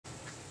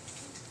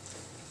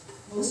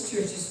Most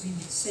churches we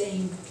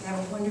saying, have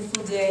a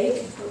wonderful day,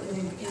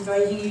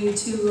 inviting you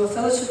to a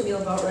fellowship meal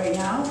about right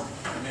now.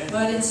 Amen.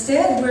 But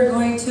instead, we're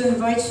going to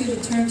invite you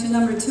to turn to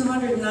number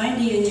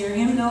 290 in your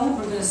hymnal.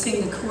 We're going to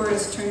sing the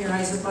chorus, Turn Your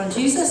Eyes Upon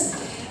Jesus,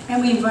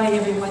 and we invite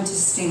everyone to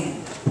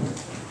stand.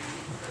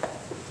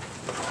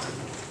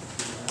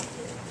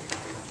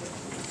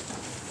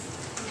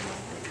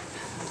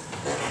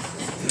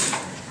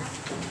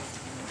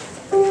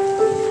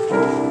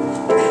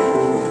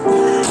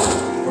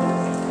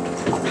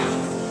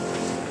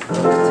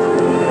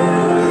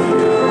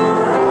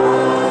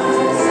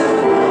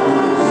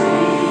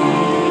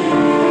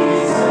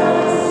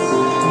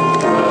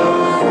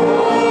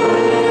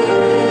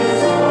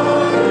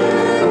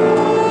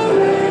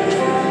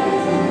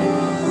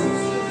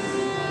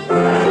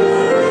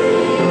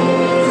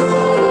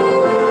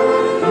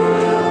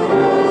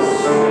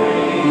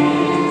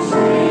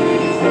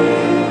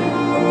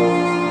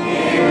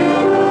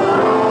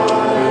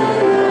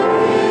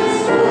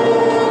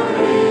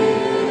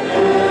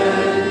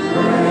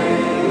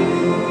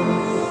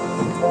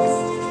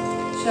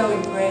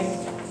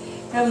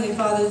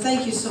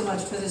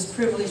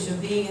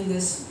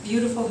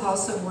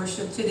 Of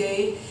worship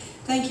today.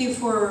 Thank you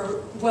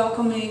for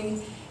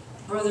welcoming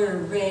Brother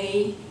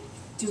Ray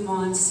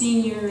Dumont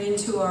Sr.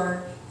 into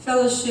our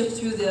fellowship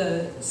through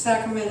the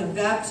sacrament of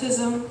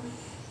baptism.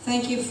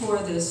 Thank you for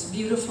this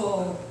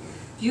beautiful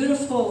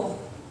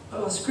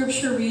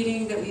scripture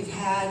reading that we've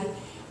had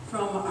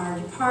from our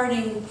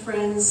departing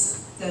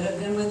friends that have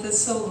been with us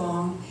so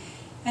long.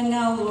 And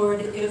now, Lord,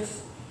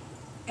 if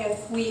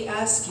we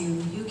ask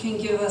you, you can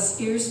give us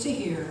ears to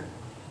hear,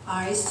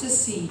 eyes to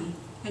see,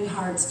 and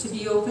hearts to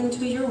be open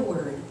to your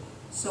word.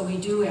 So we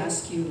do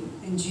ask you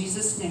in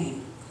Jesus'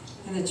 name.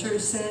 And the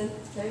church said,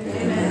 Amen.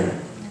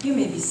 Amen. You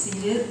may be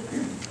seated.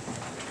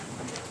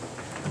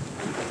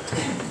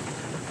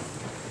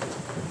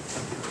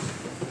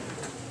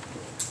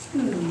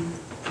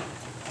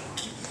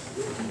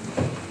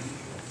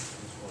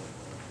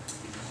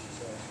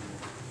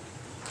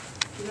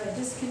 Did I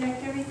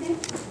disconnect everything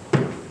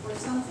or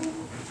something?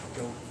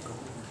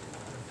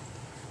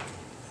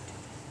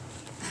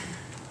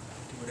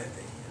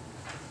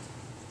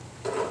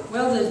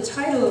 Well, the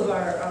title of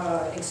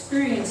our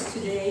experience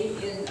today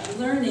in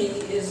learning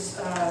is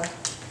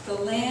The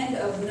Land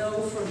of No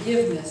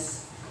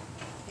Forgiveness.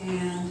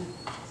 And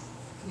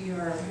we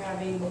are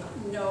having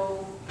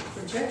no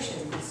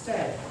projection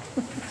instead.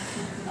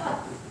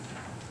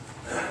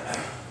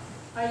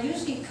 I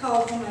usually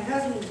call for my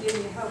husband to give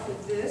me help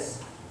with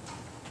this,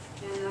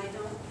 and I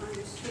don't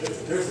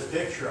understand. There's a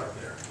picture up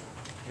there.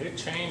 It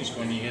changed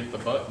when you hit the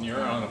button.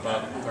 You're on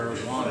about where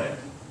we want it.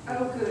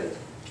 Oh, good.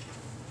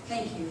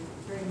 Thank you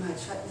very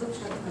much. It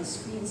looks like my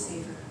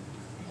screensaver.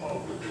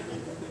 We'll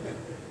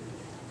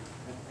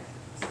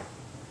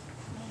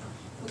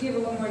give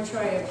it one more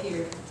try up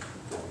here.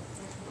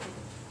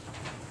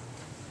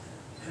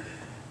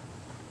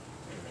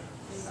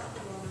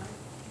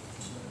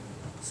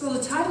 So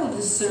the title of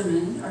this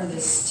sermon, or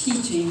this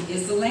teaching,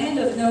 is The Land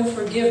of No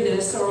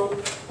Forgiveness, or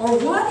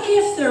what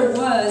if there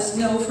was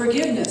no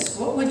forgiveness?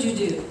 What would you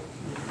do?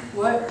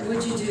 What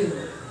would you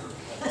do?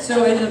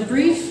 So in a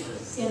brief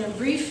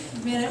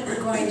minute, we're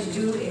going to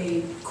do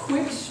a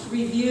quick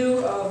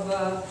review of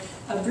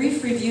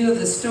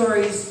the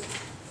stories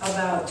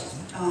about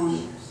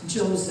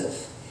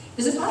Joseph.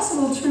 Is it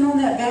possible to turn on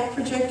that back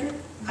projector?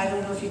 I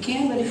don't know if you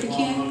can, but if you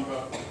can,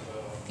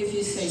 if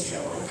you say so,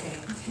 okay.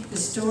 The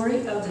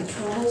story of the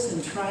troubles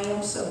and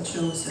triumphs of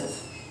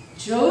Joseph.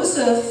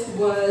 Joseph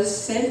was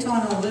sent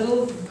on a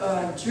little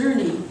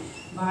journey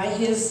by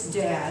his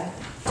dad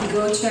to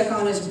go check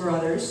on his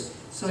brothers.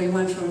 So he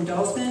went from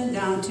Dothan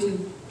down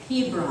to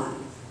Hebron.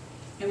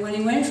 And when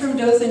he went from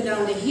Dothan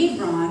down to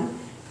Hebron,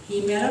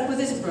 he met up with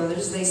his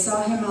brothers. They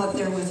saw him out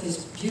there with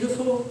his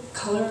beautiful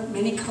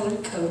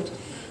many-colored coat,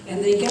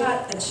 and they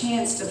got a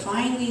chance to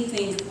finally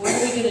think, what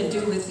are we going to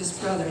do with this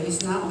brother?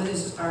 He's not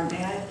with our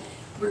dad.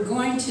 We're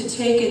going to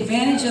take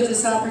advantage of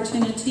this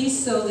opportunity.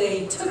 So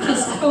they took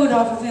his coat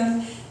off of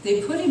him.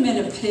 They put him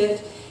in a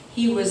pit.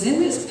 He was in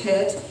this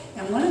pit,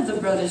 and one of the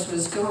brothers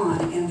was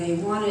gone, and they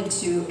wanted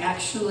to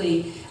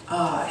actually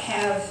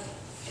have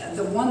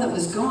the one that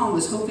was gone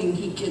was hoping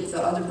he'd get the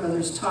other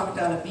brothers talked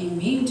out of being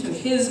mean to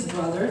his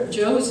brother,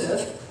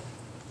 Joseph.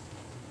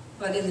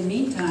 But in the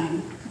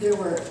meantime,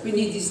 we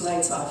need these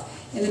lights off.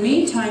 In the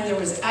meantime, there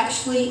was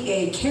actually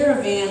a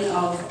caravan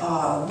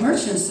of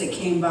merchants that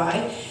came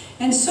by.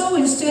 And so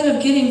instead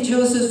of getting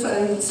Joseph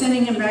and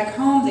sending him back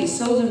home, they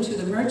sold him to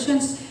the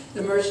merchants.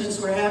 The merchants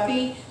were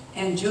happy,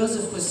 and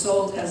Joseph was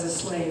sold as a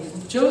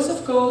slave.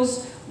 Joseph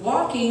goes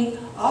walking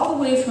all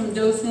the way from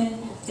Dothan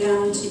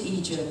down to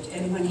Egypt,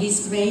 and when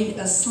he's made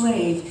a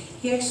slave,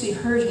 he actually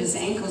hurt his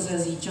ankles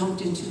as he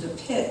jumped into the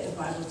pit, the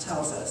Bible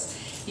tells us.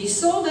 He's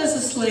sold as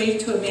a slave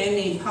to a man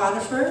named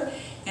Potiphar,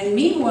 and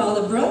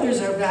meanwhile the brothers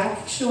are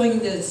back showing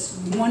this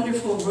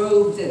wonderful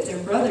robe that their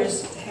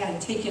brothers had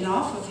taken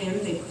off of him.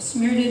 They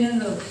smeared it in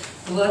the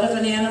blood of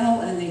an animal,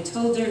 and they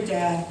told their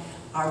dad,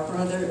 our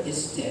brother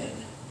is dead.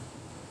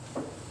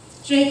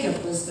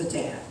 Jacob was the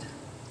dad.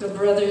 The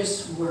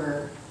brothers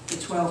were the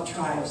 12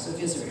 tribes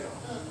of Israel.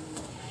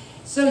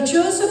 So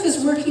Joseph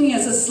is working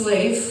as a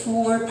slave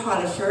for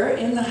Potiphar.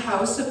 In the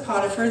house of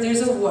Potiphar,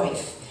 there's a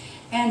wife.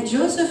 And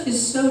Joseph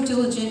is so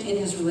diligent in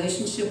his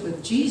relationship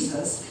with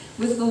Jesus,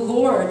 with the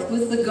Lord,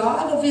 with the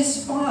God of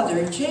his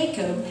father,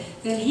 Jacob,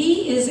 that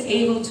he is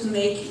able to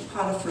make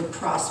Potiphar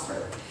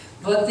prosper.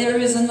 But there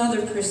is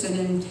another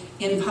person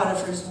in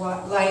Potiphar's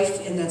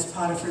life, and that's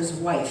Potiphar's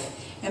wife.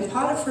 And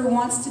Potiphar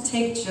wants to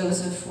take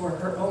Joseph for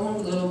her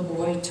own little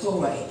boy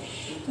toy.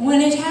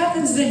 When it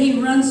happens that he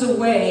runs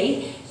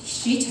away,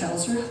 she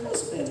tells her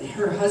husband.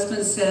 Her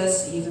husband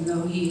says, even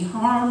though he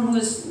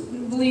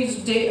believes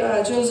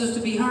Joseph to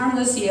be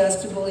harmless, he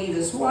has to believe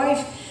his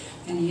wife,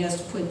 and he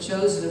has to put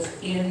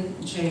Joseph in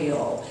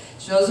jail.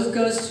 Joseph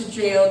goes to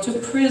jail, to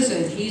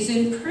prison. He's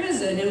in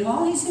prison, and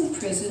while he's in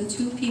prison,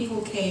 2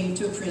 people came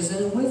to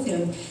prison with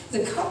him.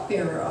 The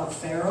cupbearer of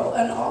Pharaoh,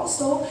 and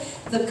also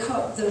the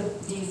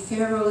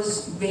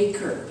Pharaoh's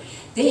baker.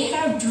 They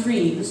have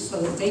dreams,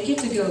 so they get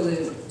to go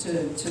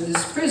to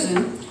this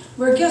prison,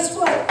 where guess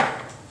what?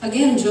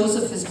 Again,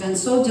 Joseph has been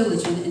so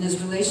diligent in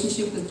his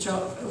relationship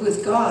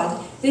with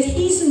God that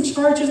he's in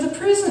charge of the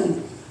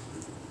prison.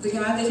 The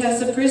guy that has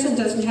the prison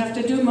doesn't have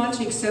to do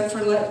much except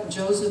for let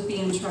Joseph be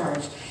in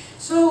charge.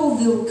 So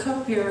the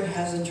cupbearer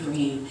has a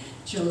dream.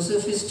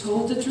 Joseph is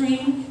told the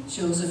dream.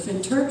 Joseph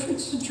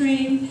interprets the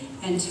dream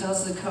and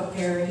tells the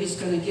cupbearer he's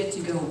going to get to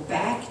go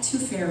back to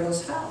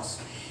Pharaoh's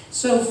house.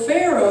 So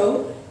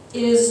Pharaoh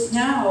is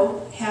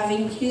now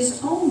having his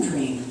own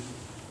dream.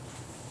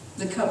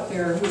 The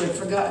cupbearer, who had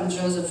forgotten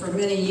Joseph for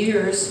many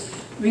years,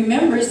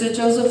 remembers that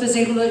Joseph is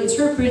able to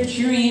interpret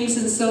dreams,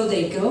 and so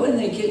they go and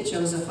they get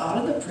Joseph out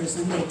of the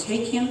prison. They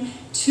take him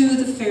to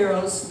the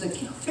Pharaoh is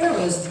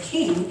the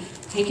king,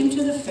 take him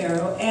to the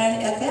Pharaoh,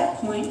 and at that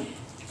point,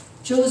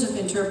 Joseph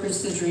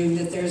interprets the dream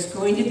that there's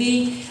going to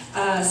be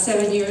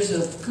 7 years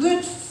of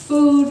good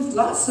food,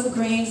 lots of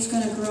grains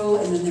going to grow,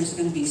 and then there's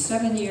going to be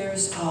 7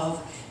 years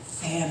of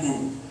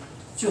famine.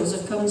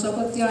 Joseph comes up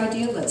with the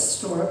idea, let's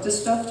store up the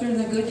stuff during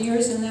the good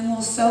years and then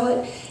we'll sell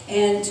it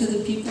and to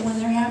the people when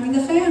they're having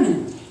the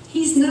famine.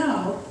 He's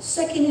now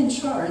second in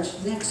charge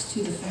next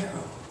to the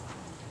Pharaoh.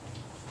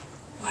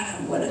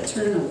 What a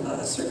turn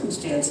of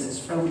circumstances,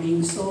 from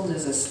being sold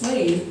as a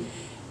slave,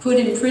 put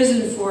in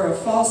prison for a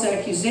false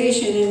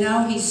accusation, and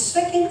now he's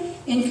second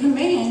in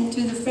command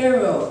to the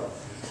Pharaoh.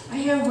 I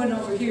have one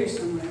over here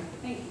somewhere.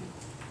 Thank you.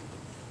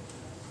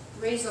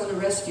 Raised on the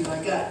rescue.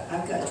 I've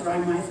got dry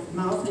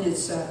mouth and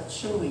it's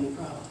showing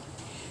problem.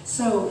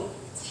 So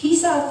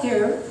he's out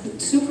there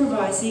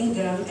supervising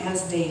them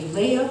as they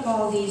lay up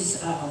all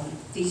these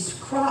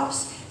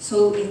crops,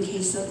 so in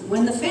case of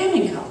when the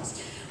famine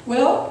comes.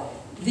 Well,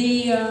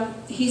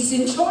 he's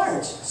in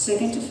charge,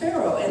 second to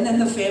Pharaoh, and then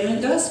the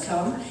famine does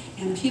come,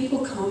 and people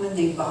come and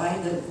they buy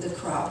the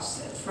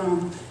crops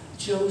from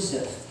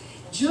Joseph.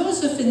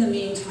 Joseph, in the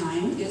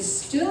meantime,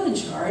 is still in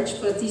charge,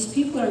 but these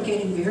people are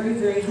getting very,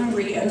 very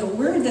hungry, and the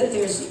word that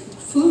there's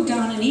food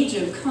down in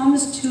Egypt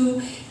comes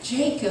to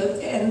Jacob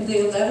and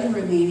the 11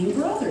 remaining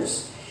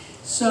brothers.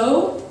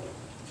 So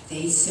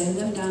they send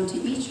them down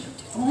to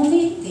Egypt,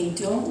 only they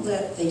don't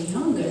let the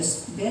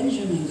youngest,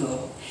 Benjamin,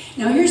 go.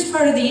 Now here's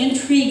part of the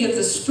intrigue of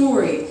the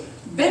story.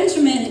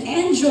 Benjamin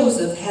and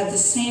Joseph had the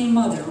same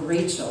mother,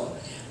 Rachel.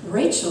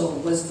 Rachel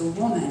was the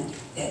woman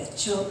that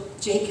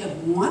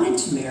Jacob wanted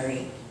to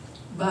marry,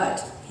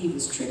 but he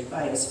was tricked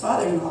by his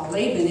father-in-law,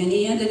 Laban, and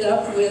he ended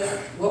up with,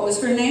 what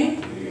was her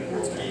name?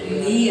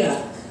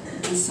 Leah.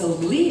 And so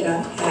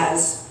Leah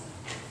has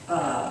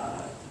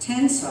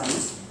 10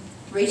 sons.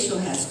 Rachel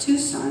has 2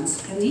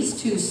 sons, and these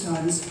 2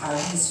 sons are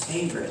his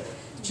favorite.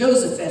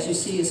 Joseph, as you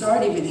see, has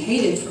already been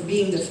hated for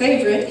being the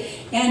favorite,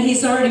 and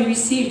he's already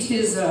received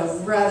his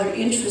rather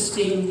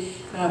interesting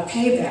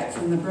payback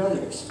from the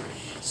brothers.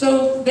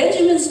 So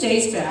Benjamin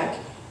stays back,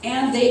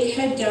 and they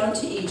head down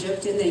to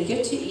Egypt, and they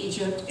get to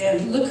Egypt,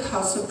 and look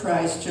how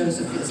surprised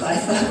Joseph is. I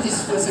thought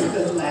this was a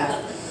good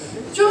laugh.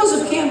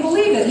 Joseph can't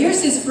believe it.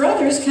 Here's his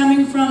brothers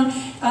coming from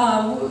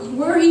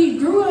where he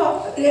grew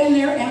up, and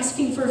they're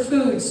asking for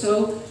food,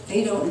 so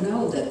they don't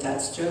know that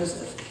that's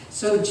Joseph.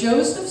 So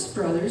Joseph's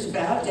brothers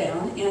bow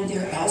down, and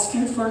they're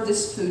asking for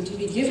this food to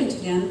be given to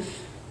them.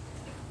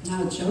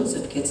 Now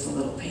Joseph gets a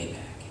little payback.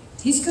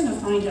 He's going to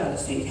find out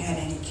if they've had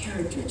any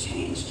character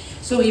change.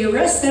 So he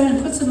arrests them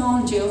and puts them all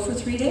in jail for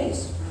 3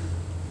 days.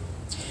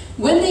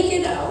 When they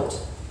get out,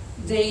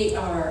 they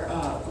are,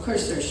 of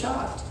course, they're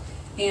shocked,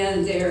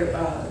 and they're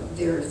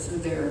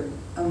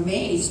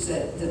amazed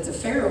that the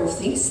Pharaoh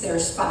thinks they're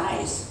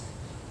spies,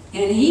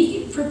 and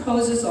he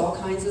proposes all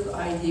kinds of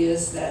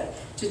ideas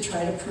to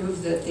try to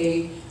prove that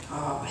they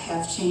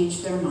have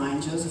changed their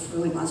mind. Joseph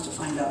really wants to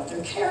find out if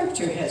their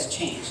character has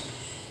changed.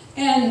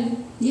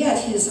 And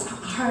yet his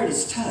heart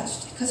is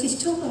touched because he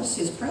still loves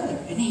his brother,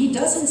 and he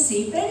doesn't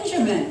see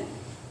Benjamin.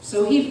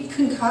 So he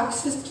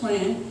concocts his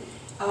plan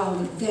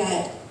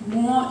that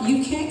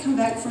you can't come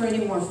back for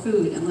any more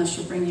food unless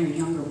you bring your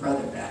younger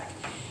brother back.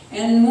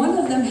 and one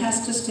of them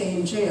has to stay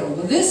in jail.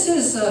 Well, this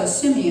is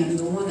Simeon,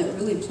 the one that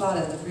really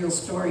plotted the real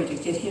story to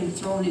get him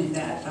thrown in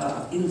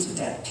that into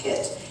that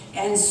pit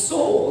and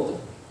sold.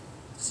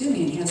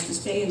 Simeon has to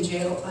stay in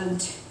jail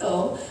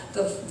until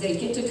they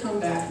get to come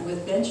back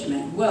with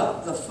Benjamin.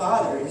 Well, the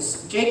father,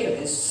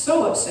 Jacob, is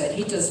so upset.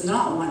 He does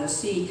not want to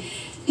see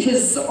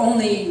his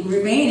only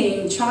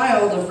remaining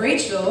child of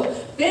Rachel,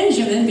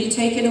 Benjamin, be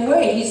taken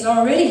away. He's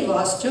already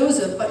lost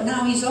Joseph, but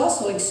now he's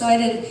also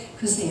excited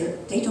because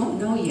they don't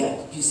know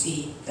yet, you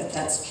see, that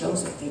that's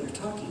Joseph they were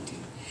talking to.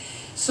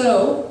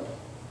 So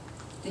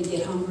they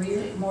get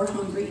hungrier, more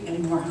hungry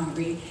and more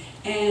hungry,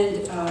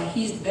 and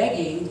he's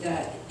begging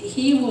that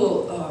he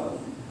will,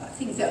 I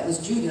think that was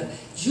Judah.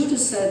 Judah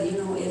said, you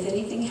know, if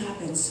anything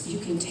happens, you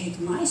can take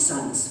my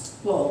sons.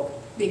 Well,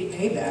 big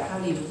payback. How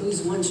do you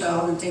lose one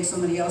child and take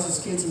somebody else's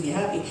kids and be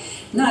happy?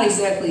 Not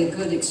exactly a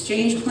good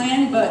exchange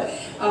plan, but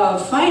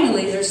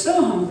finally they're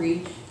so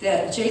hungry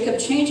that Jacob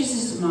changes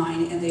his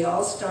mind, and they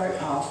all start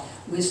off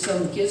with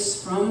some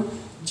gifts from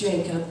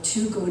Jacob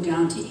to go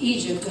down to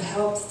Egypt to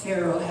help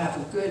Pharaoh have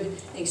a good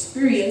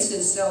experience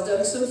and sell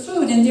them some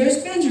food. And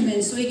there's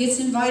Benjamin, so he gets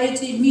invited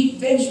to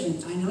meet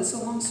Benjamin. I know it's a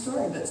long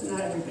story, but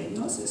not everybody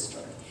knows this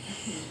story.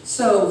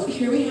 So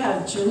here we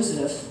have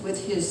Joseph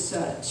with his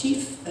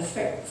chief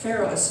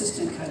Pharaoh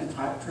assistant kind of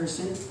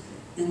person,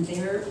 and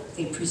there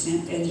they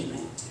present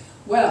Benjamin.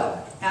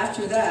 Well,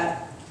 after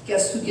that,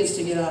 guess who gets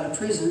to get out of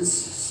prison?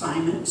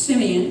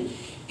 Simeon.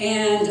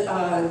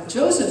 And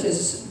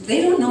Joseph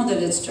they don't know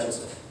that it's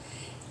Joseph.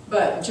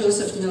 But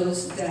Joseph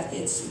knows that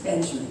it's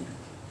Benjamin,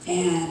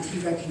 and he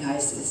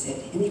recognizes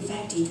it. And in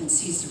fact, he even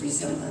sees the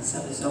resemblance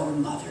of his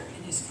own mother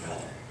and his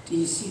brother. Do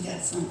you see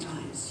that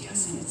sometimes?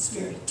 Yes, and it's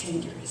very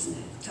tender, isn't it?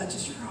 It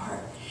touches your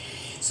heart.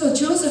 So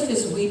Joseph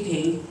is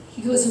weeping.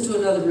 He goes into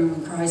another room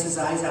and cries his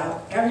eyes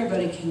out.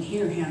 Everybody can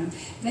hear him.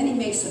 Then he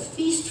makes a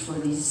feast for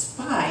these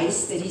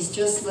spies that he's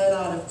just let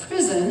out of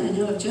prison, and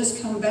he'll have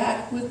just come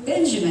back with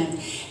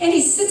Benjamin. And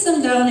he sits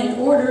them down in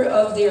order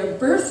of their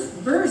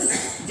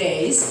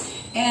birthdays.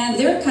 And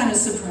they're kind of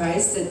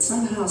surprised that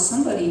somehow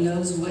somebody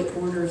knows what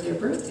order of their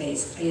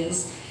birthdays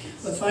is.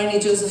 But finally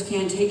Joseph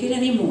can't take it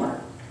anymore.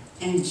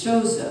 And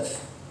Joseph,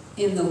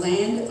 in the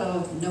land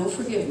of no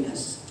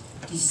forgiveness,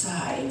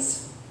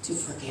 decides to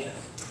forgive.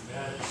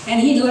 And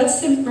he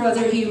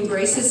he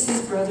embraces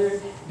his brother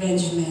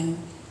Benjamin,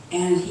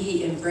 and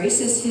he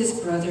embraces his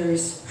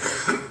brothers,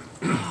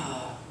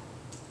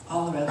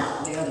 all the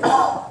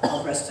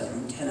rest of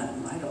them, 10 of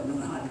them. I don't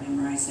know how to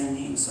memorize their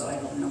names, so I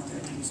don't know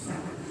their names now.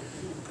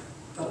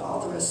 But all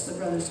the rest of the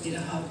brothers get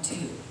a hug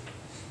too.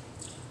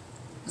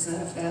 Was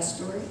that a fast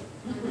story?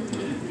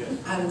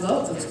 I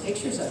love those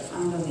pictures I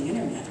found on the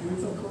internet.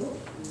 Weren't they cool?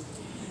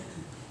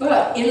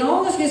 But in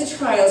all of his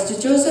trials,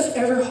 did Joseph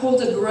ever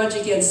hold a grudge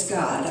against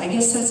God? I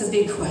guess that's a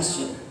big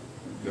question.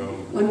 No.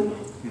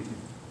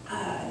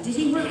 Did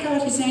he work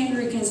out his anger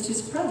against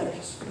his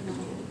brothers? No.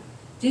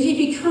 Did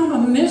he become a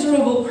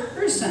miserable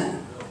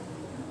person?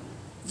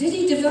 Did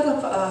he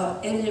develop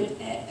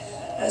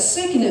a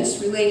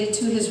sickness related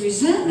to his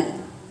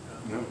resentment?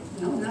 No.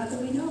 No, not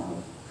that we know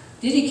of.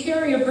 Did he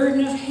carry a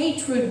burden of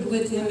hatred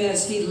with him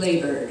as he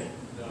labored?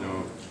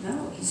 No.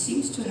 No, he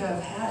seems to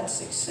have had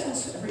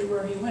success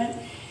everywhere he went.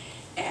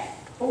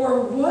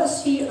 Or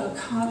was he a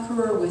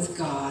conqueror with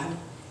God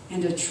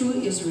and a true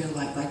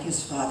Israelite like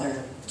his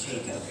father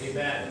Jacob?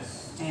 Amen.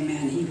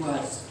 Amen, he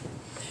was.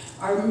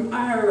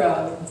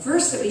 Our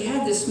verse that we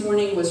had this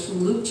morning was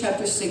from Luke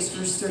chapter 6,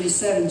 verse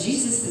 37.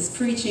 Jesus is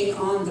preaching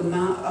on the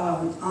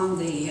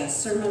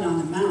Sermon on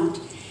the Mount,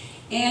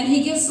 and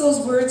he gives those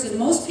words, and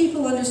most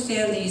people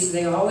understand these.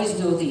 They always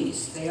know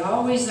these. They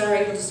always are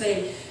able to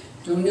say,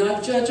 "Do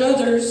not judge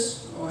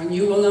others, and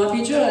you will not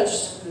be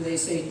judged." They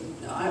say,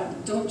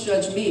 "Don't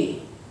judge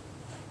me."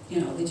 You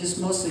know, they just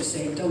mostly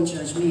say, "Don't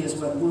judge me," is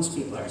what most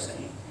people are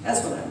saying.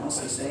 That's what I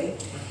mostly say.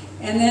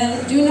 And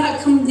then, "Do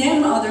not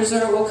condemn others, or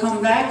it will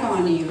come back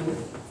on you."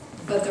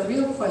 But the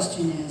real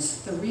question is,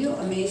 the real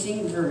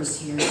amazing verse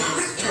here is,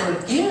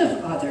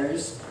 "Forgive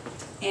others,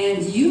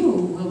 and you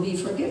will be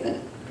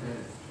forgiven."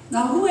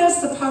 Now, who has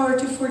the power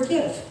to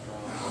forgive?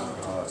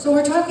 So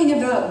we're talking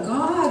about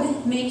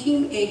God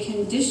making a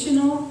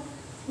conditional,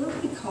 what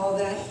do we call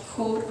that?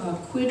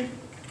 Quid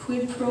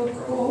pro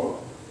quo?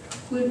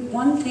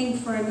 One thing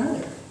for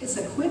another. It's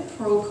a quid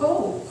pro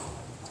quo.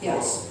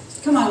 Yes.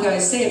 Come on,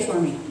 guys, say it for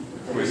me.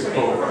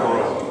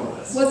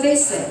 What they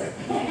say.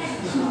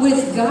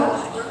 With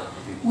God.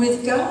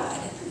 With God.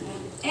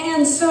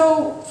 And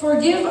so,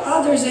 forgive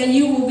others and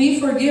you will be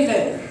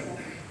forgiven.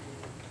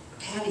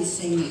 Patty's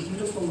singing the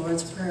beautiful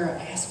Lord's Prayer.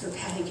 I asked her,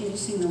 "Patty, can you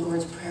sing the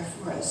Lord's Prayer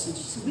for us?" And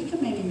she said, "We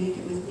can maybe make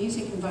it with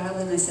music and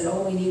violin." I said,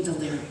 "Oh, we need the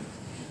lyric.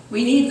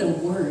 We need the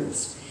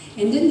words."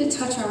 And didn't it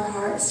touch our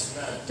hearts?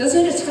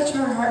 Doesn't it touch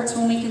our hearts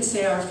when we can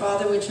say, "Our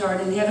Father which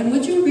art in heaven"?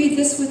 Would you read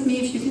this with me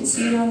if you can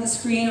see it on the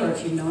screen or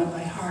if you know it by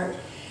heart?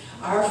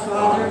 "Our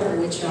Father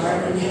which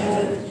art in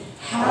heaven,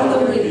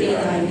 hallowed be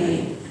thy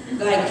name.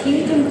 Thy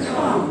kingdom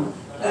come,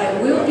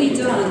 thy will be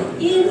done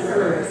in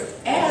earth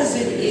as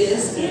it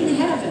is in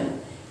heaven.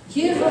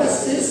 Give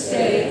us this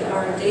day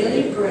our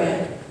daily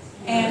bread,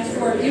 and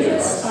forgive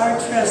us our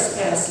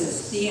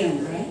trespasses. The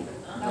end, right?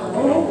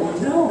 Oh,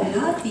 no,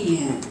 not the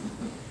end.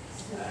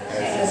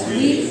 As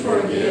we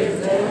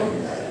forgive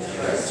them that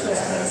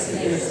trespass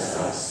against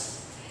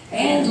us.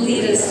 And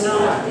lead us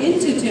not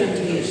into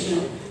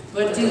temptation,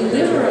 but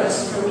deliver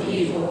us from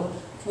evil.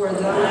 For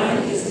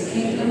thine is the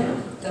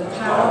kingdom, the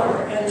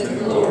power, and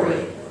the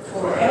glory,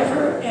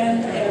 forever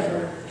and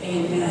ever.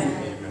 Amen.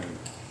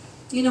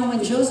 You know,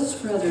 when Joseph's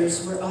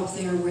brothers were up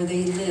there where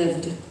they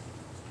lived,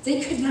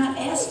 they could not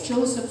ask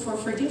Joseph for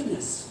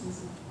forgiveness.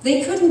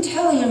 They couldn't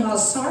tell him how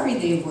sorry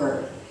they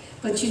were.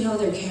 But you know,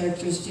 their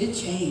characters did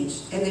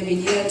change, and they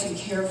began to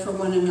care for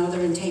one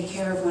another and take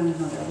care of one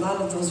another. A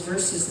lot of those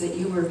verses that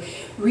you were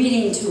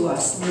reading to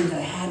us,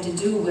 Linda, had to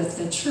do with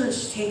the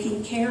church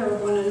taking care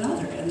of one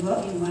another and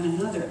loving one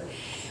another.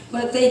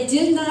 But they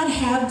did not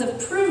have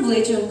the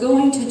privilege of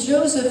going to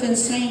Joseph and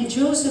saying,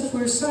 Joseph,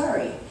 we're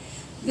sorry.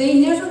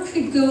 They never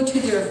could go to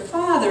their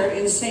father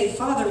and say,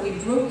 Father, we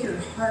broke your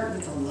heart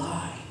with a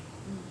lie.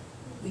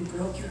 We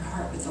broke your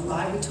heart with a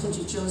lie. We told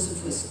you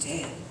Joseph was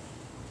dead.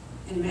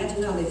 And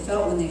imagine how they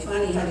felt when they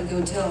finally had to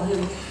go tell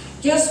him,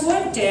 guess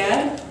what,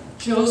 Dad?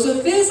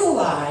 Joseph is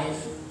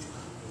alive.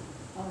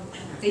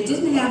 They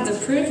didn't have the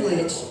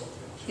privilege.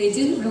 They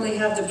didn't really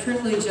have the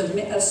privilege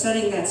of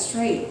setting that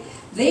straight.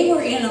 They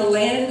were in a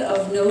land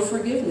of no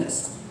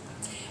forgiveness.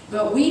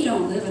 But we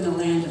don't live in a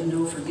land of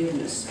no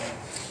forgiveness.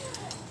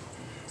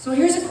 So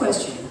here's a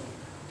question.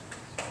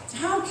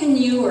 How can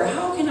you or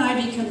how can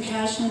I be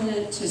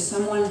compassionate to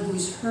someone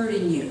who's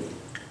hurting you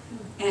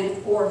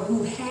or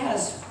who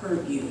has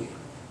hurt you?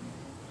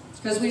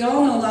 Because we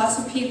all know lots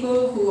of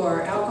people who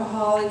are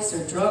alcoholics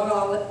or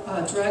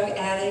drug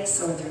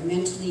addicts, or they're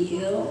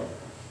mentally ill.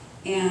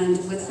 And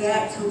with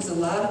that comes a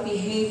lot of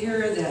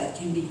behavior that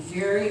can be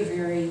very,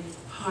 very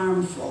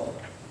harmful.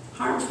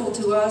 Harmful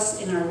to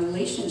us in our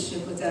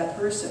relationship with that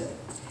person.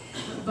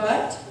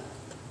 But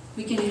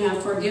we can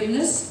have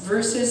forgiveness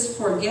versus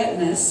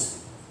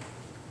forgetness.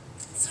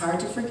 It's hard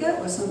to forget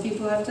what some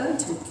people have done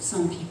to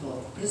some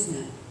people, isn't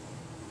it?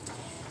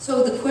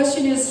 So the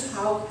question is,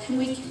 how can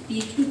we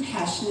be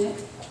compassionate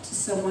to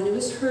someone who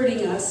is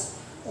hurting us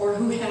or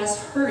who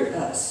has hurt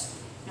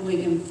us? And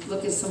we can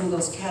look at some of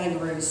those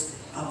categories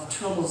of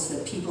troubles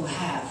that people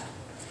have.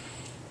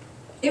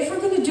 If we're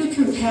going to do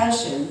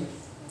compassion,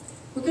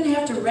 we're going to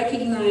have to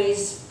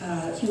recognize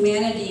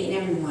humanity in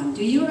everyone.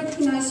 Do you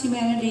recognize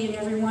humanity in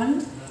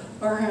everyone?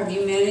 Or have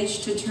you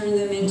managed to turn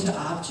them into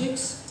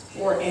objects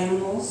or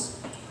animals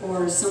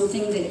or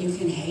something that you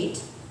can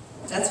hate?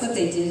 That's what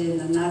they did in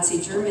the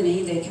Nazi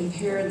Germany. They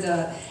compared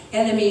the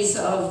enemies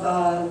of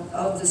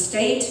the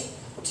state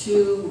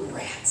to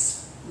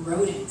rats,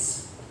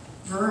 rodents,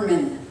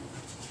 vermin.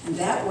 And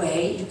that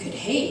way you could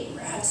hate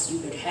rats, you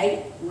could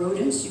hate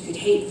rodents, you could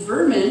hate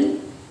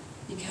vermin,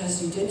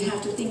 because you didn't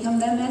have to think of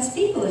them as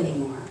people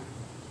anymore.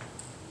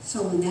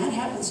 So when that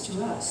happens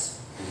to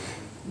us,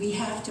 we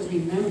have to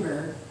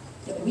remember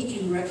that we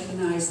can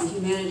recognize the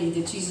humanity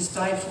that Jesus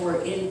died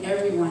for in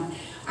everyone.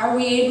 Are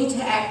we able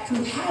to act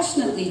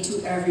compassionately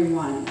to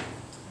everyone?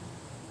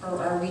 Or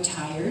are we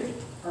tired?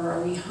 Or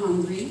are we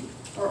hungry?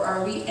 Or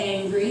are we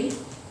angry,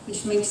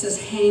 which makes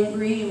us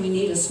hangry and we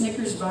need a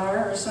Snickers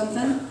bar or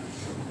something?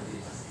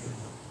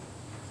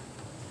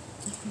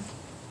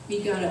 We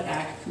got to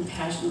act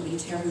compassionately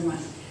to everyone.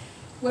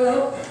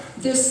 Well,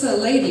 this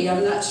lady,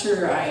 I'm not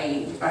sure,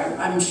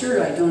 I'm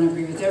sure I don't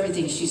agree with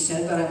everything she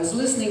said, but I was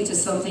listening to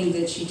something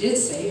that she did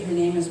say. Her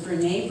name is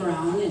Brene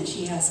Brown, and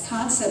she has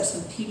concepts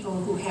of people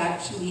who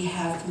actually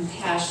have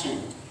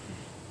compassion.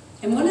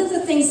 And one of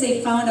the things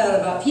they found out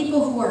about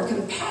people who are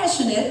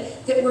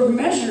compassionate that were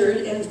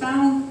measured and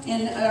found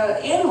and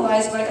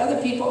analyzed by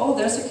other people, oh,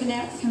 there's a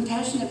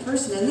compassionate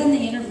person. And then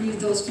they interviewed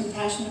those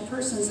compassionate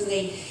persons, and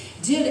they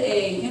did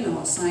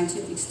a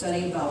scientific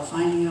study about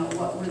finding out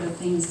what were the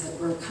things that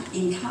were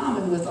in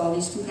common with all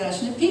these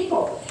compassionate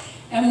people.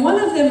 And one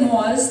of them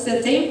was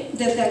that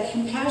that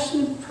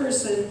compassionate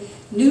person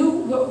knew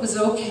what was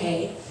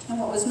okay and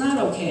what was not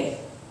okay.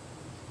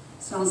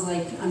 Sounds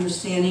like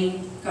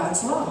understanding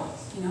God's law,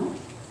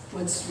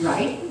 what's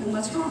right and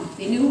what's wrong.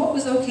 They knew what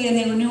was okay and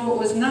they knew what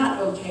was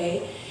not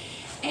okay.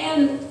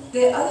 And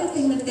the other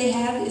thing that they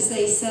had is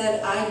they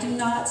said, I do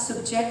not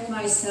subject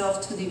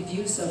myself to the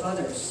abuse of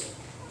others.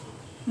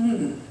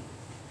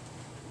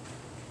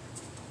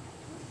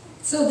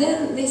 So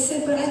then they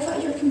said, but I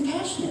thought you're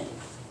compassionate.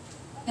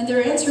 And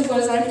their answer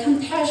was, I'm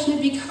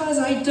compassionate because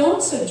I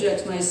don't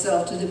subject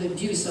myself to the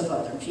abuse of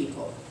other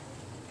people.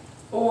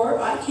 Or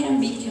I can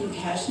be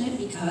compassionate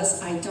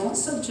because I don't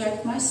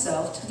subject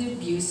myself to the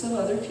abuse of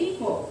other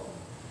people.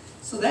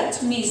 So that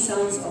to me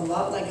sounds a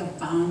lot like a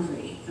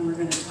boundary, and we're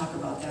going to talk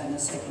about that in a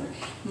second.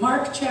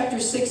 Mark chapter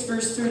 6,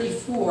 verse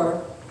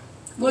 34,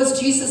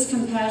 was Jesus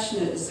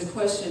compassionate is the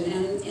question.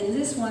 And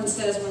this one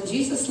says, when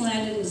Jesus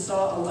landed and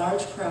saw a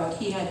large crowd,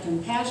 he had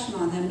compassion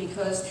on them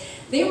because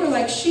they were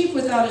like sheep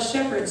without a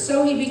shepherd.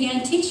 So he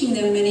began teaching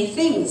them many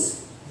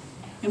things.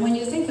 And when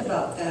you think about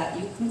about that.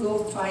 You can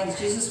go find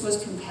Jesus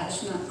was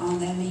compassionate on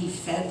them. He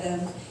fed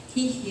them.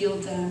 He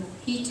healed them.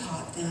 He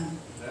taught them.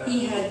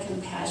 He had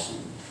compassion.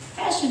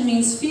 Passion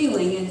means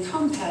feeling, and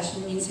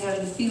compassion means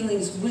having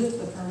feelings with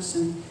the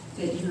person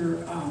that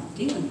you're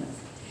dealing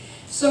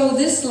with. So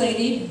this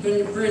lady,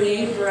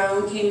 Brene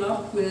Brown, came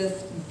up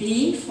with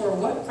B, for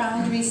what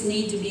boundaries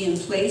need to be in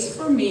place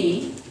for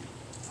me.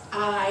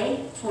 I,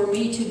 for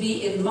me to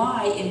be in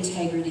my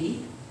integrity,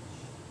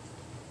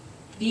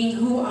 being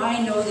who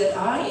I know that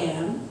I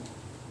am,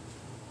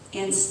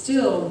 and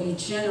still be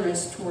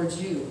generous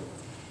towards you.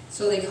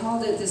 So they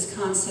called it this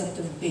concept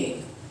of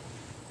big.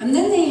 And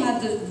then they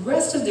had the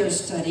rest of their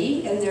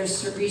study and their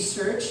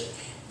research.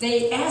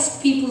 They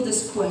asked people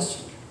this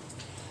question: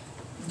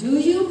 do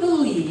you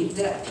believe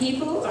that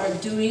people are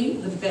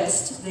doing the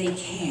best they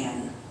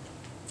can?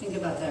 Think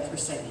about that for a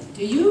second.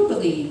 Do you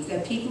believe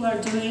that people are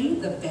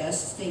doing the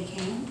best they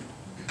can?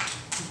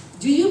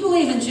 Do you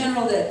believe in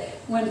general that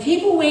when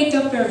people wake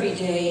up every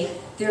day,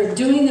 they're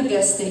doing the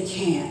best they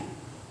can?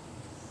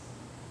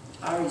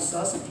 I already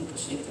saw some people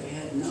shake their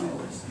head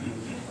no.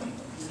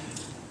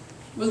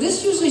 Well,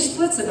 this usually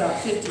splits about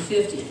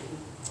 50-50.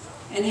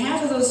 And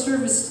half of those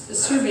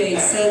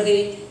surveys said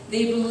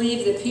they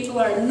believe that people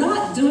are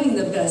not doing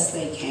the best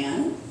they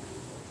can.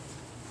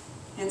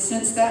 And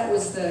since that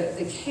was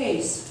the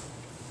case,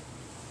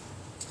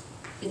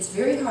 it's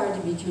very hard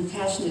to be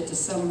compassionate to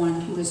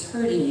someone who is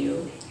hurting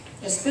you,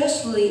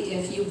 especially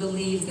if you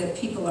believe that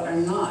people are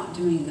not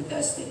doing the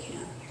best they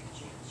can.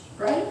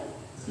 Right?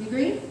 You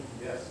agree?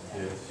 Yes.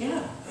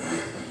 Yeah.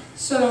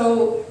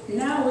 So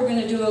now we're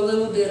going to do a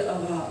little bit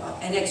of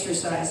an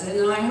exercise,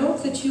 and I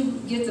hope that you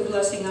get the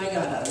blessing I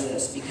got out of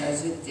this,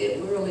 because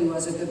it really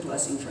was a good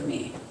blessing for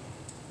me.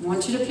 I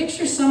want you to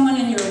picture someone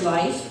in your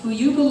life who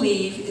you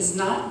believe is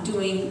not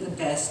doing the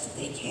best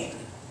they can.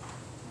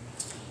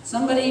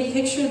 Somebody,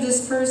 picture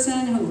this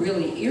person who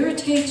really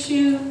irritates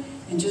you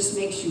and just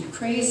makes you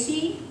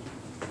crazy.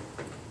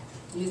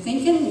 You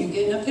thinking? You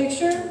getting a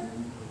picture?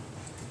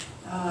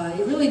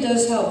 It really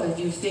does help if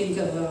you think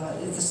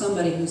of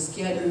somebody who's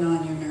getting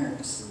on your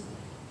nerves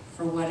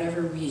for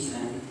whatever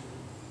reason.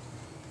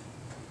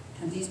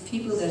 And these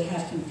people that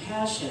have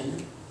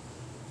compassion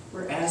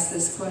were asked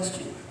this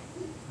question.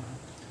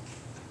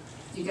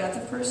 You got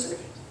the person?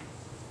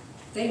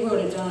 They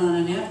wrote it down on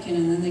a napkin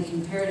and then they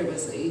compared it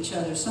with each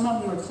other. Some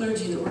of them were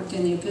clergy that worked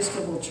in the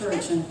Episcopal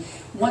Church, and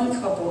one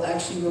couple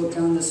actually wrote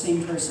down the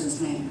same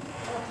person's name.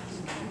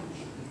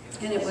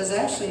 And it was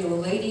actually a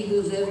lady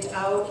who lived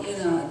out in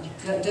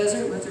a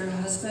desert with her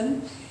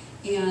husband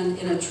and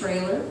in a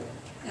trailer,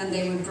 and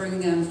they would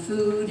bring them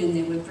food and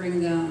they would bring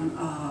them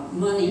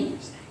money,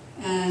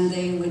 and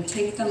they would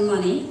take the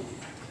money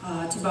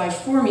to buy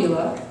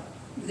formula.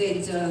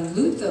 They'd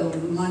dilute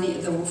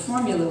the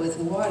formula with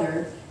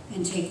water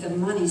and take the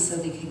money so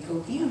they could go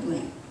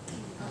gambling.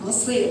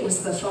 Mostly it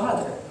was the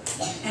father.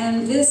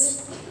 And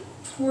this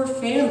poor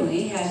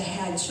family had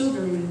had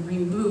children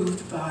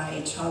removed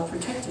by Child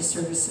Protective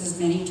Services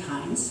many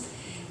times,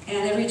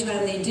 and every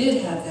time they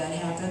did have that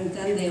happen,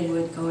 then they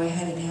would go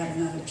ahead and have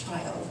another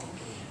child.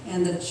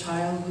 And the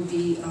child would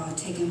be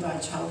taken by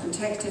Child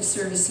Protective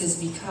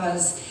Services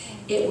because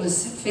it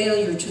was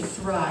failure to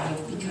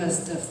thrive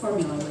because the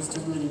formula was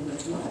diluted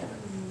with water.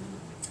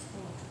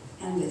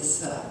 And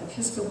this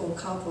Episcopal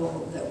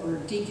couple that were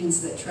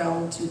deacons that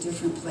traveled to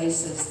different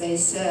places, they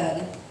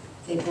said,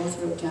 they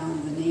both wrote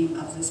down the name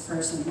of this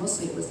person.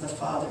 Mostly it was the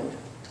father.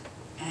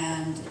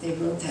 And they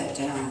wrote that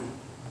down.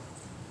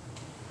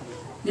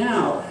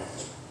 Now,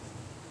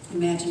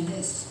 imagine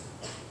this.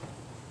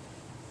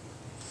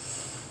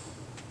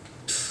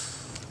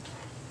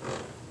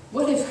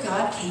 What if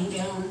God came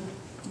down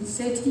and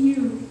said to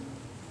you,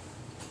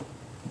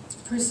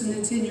 the person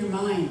that's in your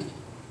mind,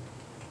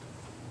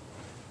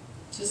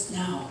 just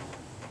now,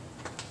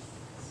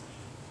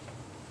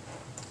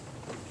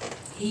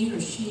 he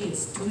or she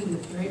is doing the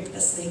very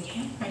best they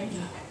can right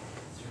now.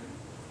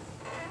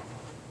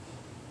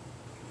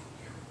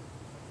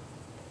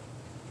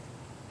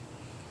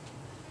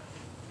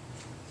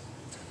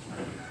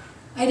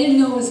 I didn't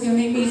know it was going to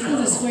make me feel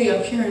this way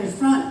up here in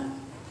front.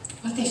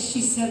 But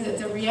she said that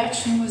the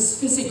reaction was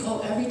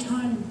physical every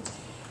time.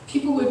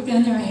 People would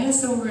bend their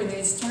heads over and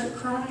they'd start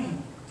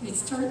crying. They'd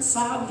start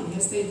sobbing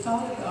as they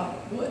thought about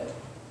what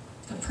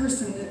the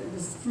person that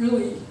was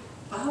really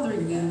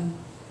bothering them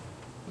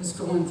was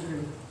going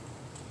through.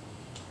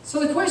 So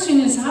the question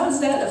is, how does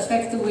that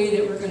affect the way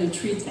that we're going to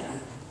treat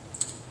them?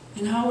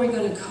 And how are we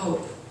going to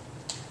cope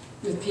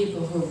with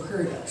people who have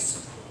hurt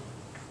us?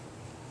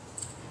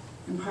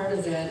 And part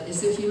of that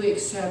is if you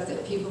accept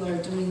that people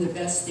are doing the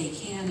best they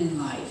can in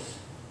life,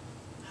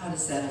 how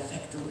does that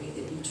affect the way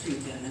that you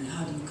treat them, and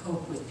how do you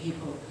cope with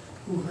people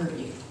who hurt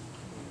you?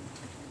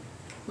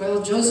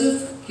 Well,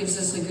 Joseph gives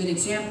us a good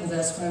example.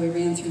 That's why we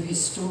ran through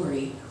his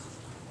story.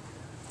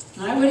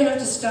 And I would have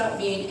to stop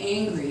being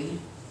angry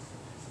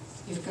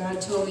if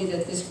God told me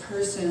that this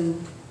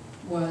person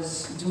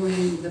was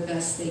doing the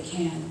best they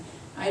can.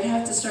 I'd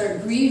have to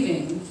start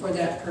grieving for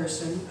that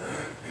person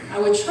I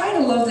would try to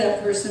love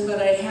that person,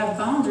 but I'd have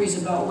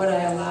boundaries about what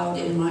I allowed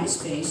in my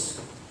space,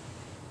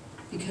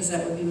 because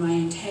that would be my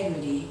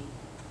integrity.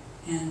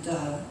 And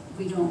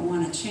we don't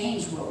want to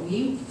change what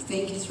we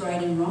think is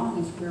right and wrong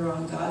if we're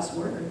on God's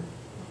Word.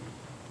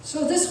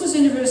 So this was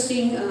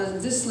interesting.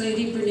 This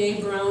lady,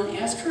 Brene Brown,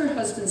 asked her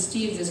husband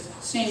Steve this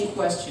same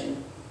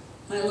question.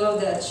 I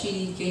love that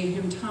she gave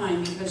him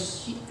time,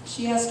 because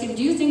she asked him,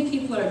 do you think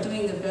people are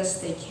doing the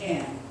best they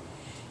can?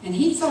 And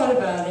he thought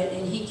about it,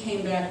 and he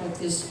came back with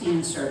this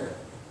answer.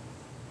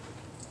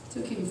 It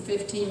took him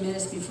 15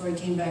 minutes before he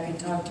came back and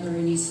talked to her,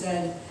 and he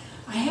said,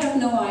 I have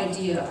no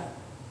idea,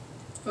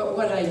 but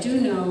what I do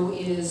know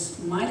is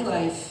my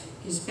life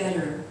is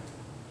better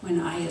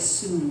when I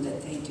assume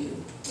that they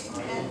do.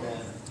 Amen.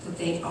 That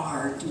they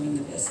are doing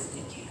the best that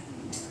they can.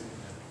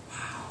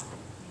 Wow.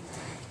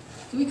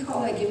 Do we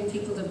call that giving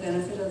people the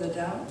benefit of the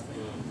doubt?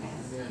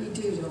 We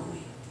do, don't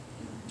we?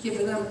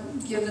 Giving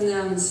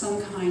them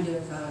some kind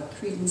of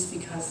credence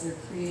because they're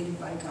created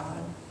by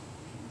God.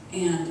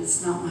 And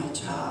it's not my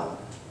job.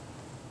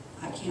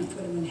 I can't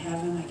put them in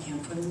heaven. I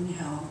can't put them in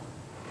hell.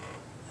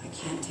 I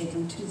can't take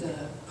them to the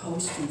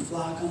post and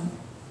flog them.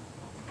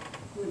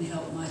 Wouldn't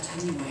help much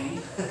anyway.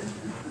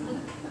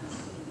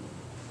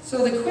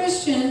 So the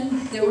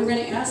question that we're going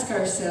to ask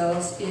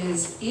ourselves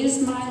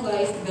is my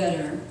life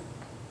better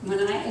when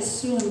I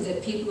assume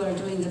that people are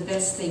doing the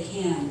best they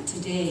can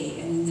today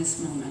and in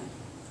this moment?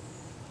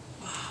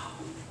 Wow.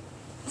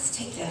 Let's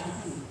take that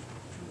home.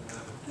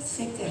 Let's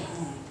take that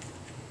home.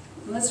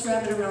 And let's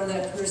wrap it around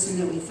that person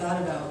that we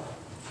thought about.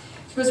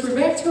 Because we're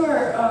back to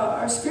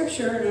our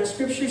scripture, and our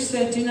scripture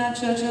said, do not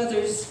judge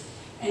others,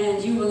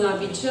 and you will not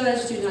be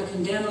judged. Do not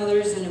condemn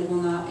others, and it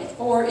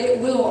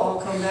will all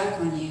come back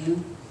on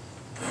you.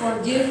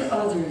 Forgive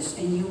others,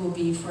 and you will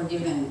be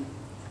forgiven.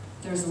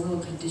 There's a little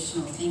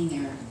conditional thing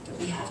there that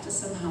we have to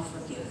somehow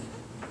forgive.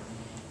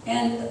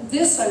 And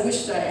this, I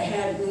wished I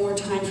had more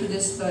time for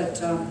this, but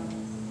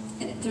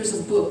there's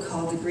a book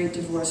called The Great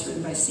Divorce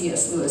written by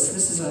C.S. Lewis.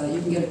 This is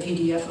you can get a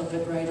PDF of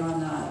it right on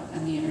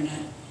the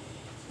internet.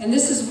 And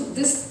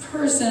this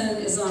person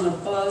is on a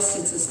bus.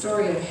 It's a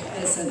story of,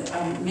 it's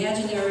an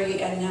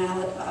imaginary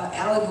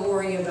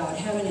allegory about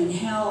heaven and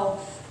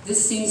hell.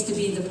 This seems to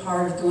be the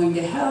part of going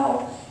to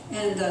hell.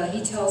 And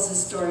he tells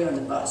his story on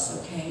the bus,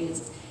 okay?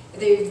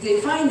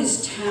 They find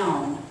this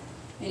town,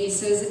 and he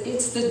says,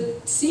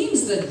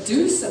 seems the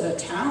deuce of a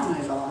town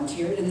I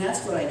volunteered, and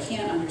that's what I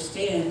can't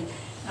understand.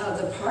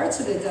 The parts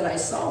of it that I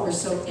saw were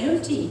so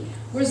empty.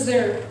 Was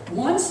there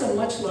once a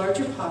much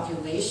larger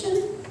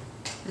population?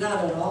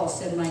 Not at all,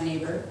 said my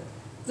neighbor.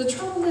 The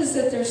trouble is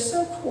that they're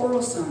so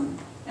quarrelsome.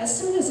 As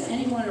soon as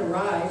anyone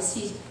arrives,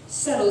 he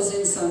settles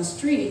in some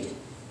street.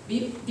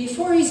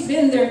 Before he's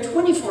been there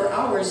 24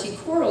 hours, he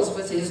quarrels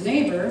with his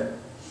neighbor.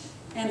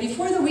 And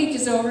before the week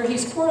is over,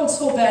 he's quarreled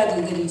so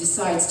badly that he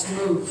decides to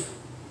move.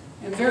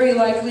 And very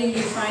likely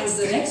he finds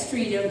the next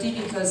street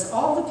empty because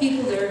all the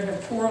people there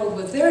have quarreled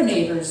with their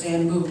neighbors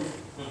and moved.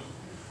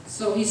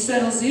 So he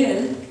settles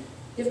in.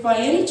 If by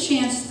any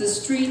chance the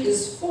street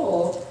is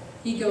full,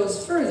 he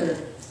goes further.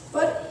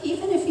 But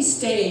even if he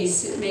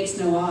stays, it makes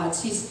no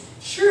odds. He's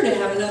sure to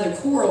have another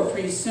quarrel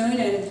pretty soon,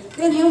 and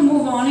then he'll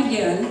move on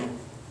again.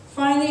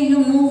 Finally,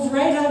 he'll move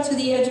right out to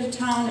the edge of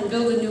town and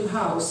build a new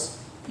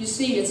house. You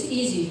see, it's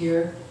easy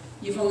here.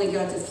 You've only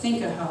got to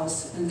think a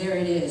house, and there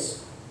it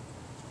is.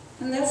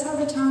 And that's how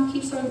the town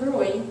keeps on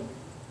growing,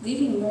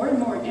 leaving more and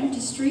more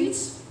empty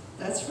streets.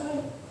 That's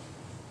right.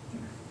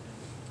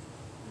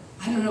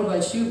 I don't know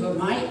about you, but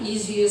my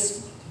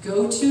easiest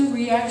go-to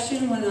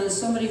reaction when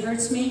somebody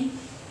hurts me,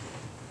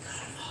 cut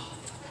them off.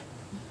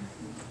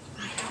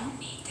 I don't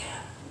need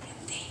them,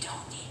 and they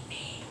don't need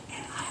me,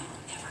 and I will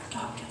never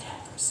talk to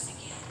that person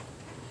again.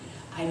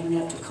 I don't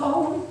have to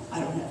call them. I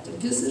don't have to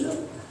visit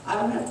them. I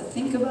don't have to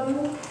think about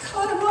them.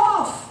 Cut them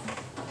off.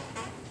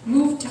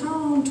 Move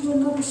town to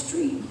another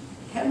street.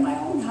 Have my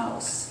own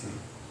house.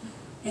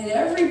 And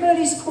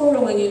everybody's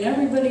quarreling and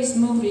everybody's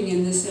moving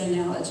in this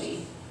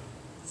analogy.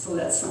 So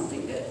that's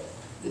something that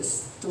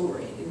this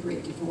story, The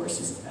Great Divorce,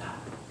 is about.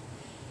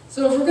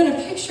 So if we're going to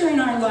picture in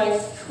our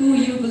life who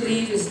you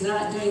believe is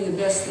not doing the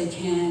best they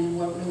can, and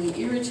what really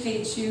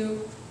irritates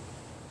you,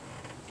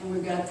 and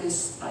we've got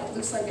this, it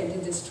looks like I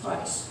did this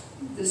twice,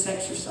 this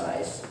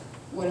exercise.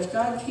 What if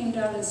God came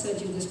down and said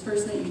to you, this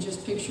person that you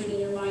just pictured in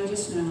your mind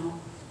just now,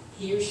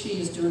 he or she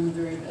is doing the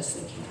very best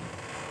they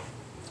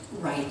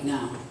can, right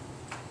now.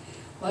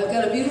 Well, I've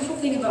got a beautiful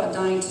thing about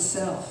dying to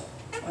self.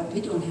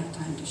 We don't have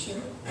time to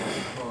share.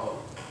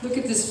 Look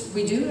at this.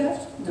 We do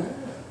have? No.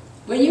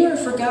 When you are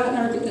forgotten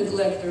or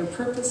neglected or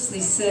purposely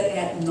set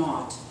at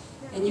naught,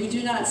 and you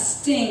do not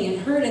sting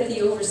and hurt at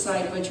the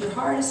oversight, but your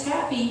heart is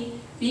happy,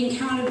 being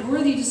counted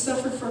worthy to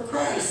suffer for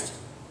Christ,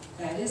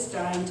 that is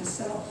dying to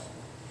self.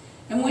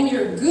 And when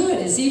your good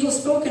is evil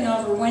spoken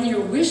of, or when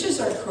your wishes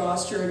are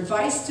crossed, your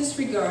advice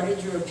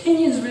disregarded, your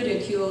opinions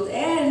ridiculed,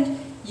 and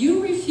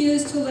you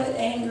refuse to let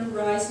anger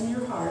rise in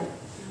your heart,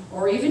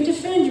 or even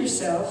defend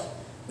yourself,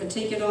 but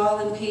take it all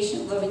in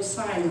patient, loving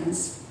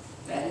silence,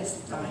 that is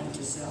dying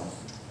to self.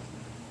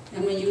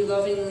 And when you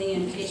lovingly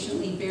and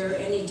patiently bear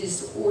any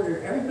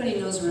disorder, everybody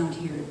knows around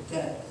here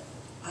that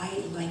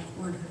I like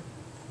order.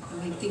 I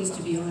like things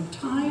to be on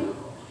time.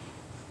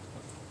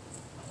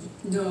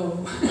 No.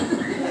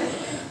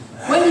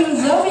 When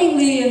you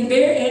lovingly and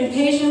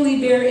patiently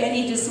bear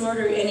any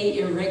disorder, any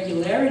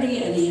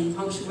irregularity, any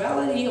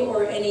impunctuality,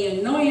 or any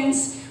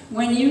annoyance,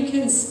 when you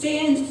can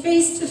stand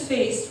face to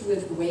face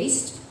with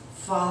waste,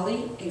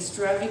 folly,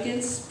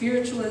 extravagance,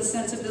 spiritual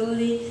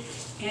insensibility,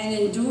 and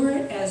endure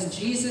it as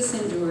Jesus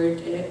endured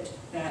it,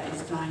 that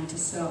is dying to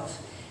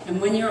self.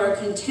 And when you are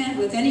content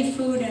with any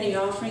food, any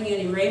offering,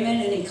 any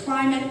raiment, any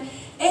climate,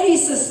 any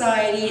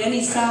society,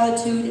 any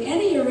solitude,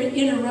 any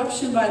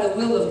interruption by the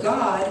will of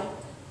God,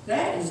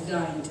 that is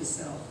dying to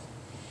self.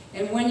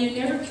 And when you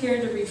never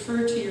care to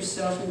refer to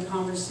yourself in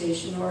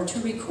conversation or to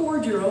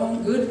record your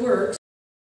own good works,